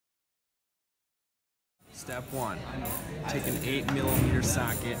Step 1, take an 8mm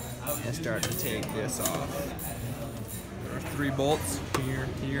socket and start to take this off. There are 3 bolts, here,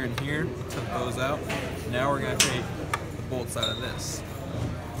 here, and here. We took those out. Now we're going to take the bolts out of this.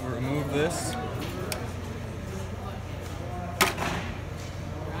 We'll remove this.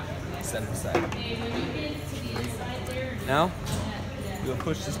 Set it aside. Now, you'll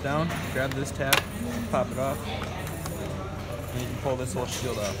push this down, grab this tab, pop it off, and you can pull this whole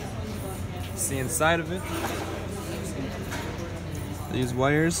shield off. See inside of it, these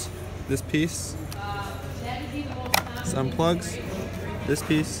wires, this piece, some plugs, this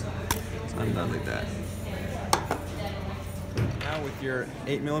piece, it's undone like that. Now with your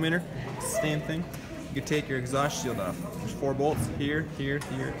 8mm, same thing, you can take your exhaust shield off. There's 4 bolts, here, here,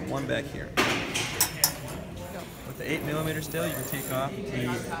 here, 1 back here. With the 8mm still, you can take off the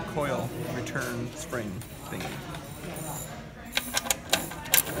coil return spring thingy.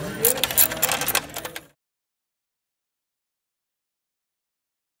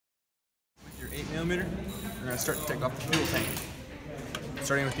 With your 8mm, we're going to start to take off the fuel tank,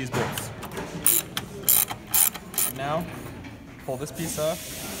 starting with these bolts. And now, pull this piece off,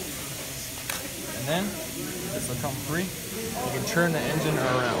 and then this will come free. You can turn the engine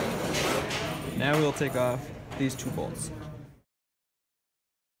around. Now we'll take off these 2 bolts.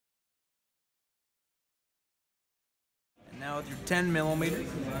 And now with your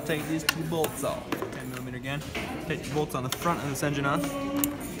 10mm, take these 2 bolts off. 10mm again. Take the bolts on the front of this engine off.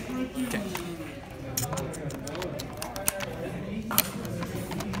 Okay.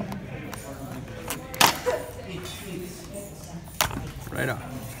 Right off.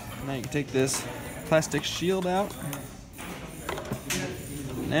 Now you can take this plastic shield out.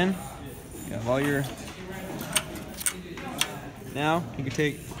 And then you have all your. Now you can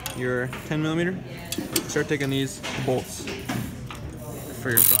take your 10mm, start taking these bolts for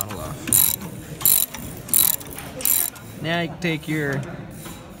your throttle off. Now you can take your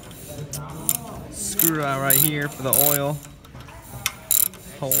screw out right here for the oil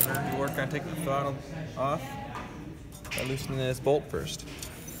holder. You work on taking the throttle off by loosening this bolt first.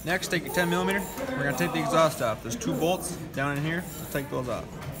 Next, take your 10mm. We're going to take the exhaust off. There's 2 bolts down in here. Let's take those off.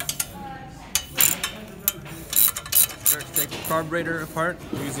 Start to take the carburetor apart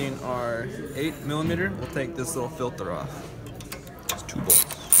using our 8mm. We'll take this little filter off. It's 2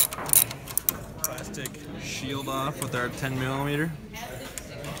 bolts. Plastic shield off with our 10mm.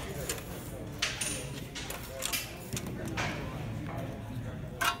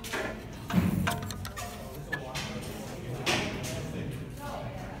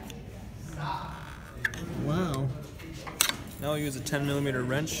 Wow. Now we'll use a 10mm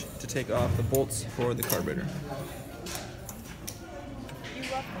wrench to take off the bolts for the carburetor.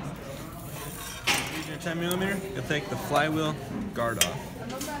 Using your 10mm, you'll take the flywheel guard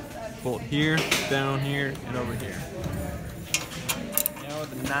off. Bolt here, down here, and over here. Now with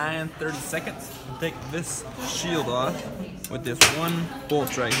the 9/32, we'll take this shield off with this 1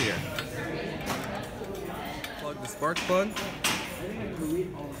 bolt right here. Plug the spark plug.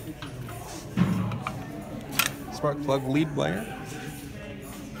 Spark plug lead wire,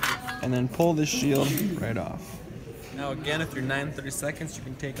 and then pull this shield right off. Now again, with your 9/32, you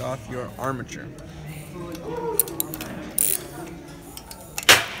can take off your armature.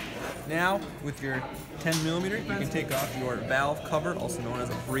 Now with your 10mm, you can take off your valve cover, also known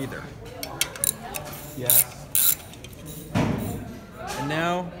as a breather. Yes. And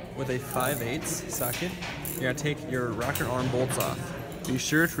now with a 5/8 socket, you're going to take your rocker arm bolts off. Be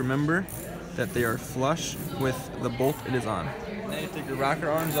sure to remember that they are flush with the bolt it is on. Now you take your rocker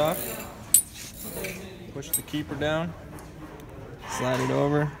arms off, push the keeper down, slide it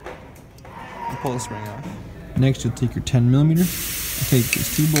over, and pull the spring off. Next, you'll take your 10mm and take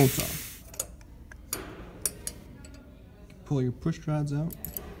these 2 bolts off. Pull your push rods out.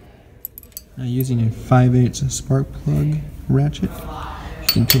 Now using a 5/8 spark plug ratchet, you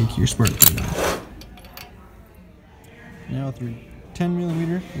can take your spark plug off. Now with your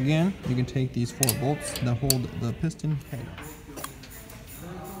 10mm, again, you can take these 4 bolts that hold the piston head.